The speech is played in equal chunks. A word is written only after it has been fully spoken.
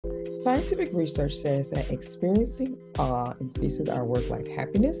Scientific research says that experiencing awe increases our work-life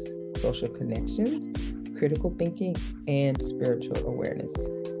happiness, social connections, critical thinking, and spiritual awareness.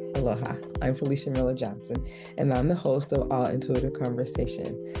 Aloha, I'm Felicia Miller Johnson, and I'm the host of All Intuitive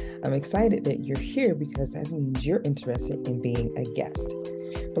Conversation. I'm excited that you're here because that means you're interested in being a guest.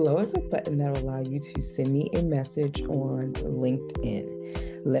 Below is a button that will allow you to send me a message on LinkedIn.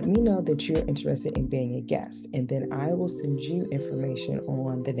 Let me know that you're interested in being a guest, and then I will send you information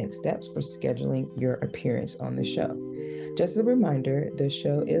on the next steps for scheduling your appearance on the show. Just a reminder, the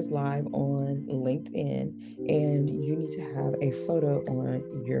show is live on LinkedIn, and you need to have a photo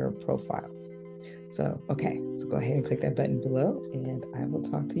on your profile. So go ahead and click that button below, and I will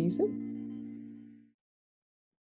talk to you soon.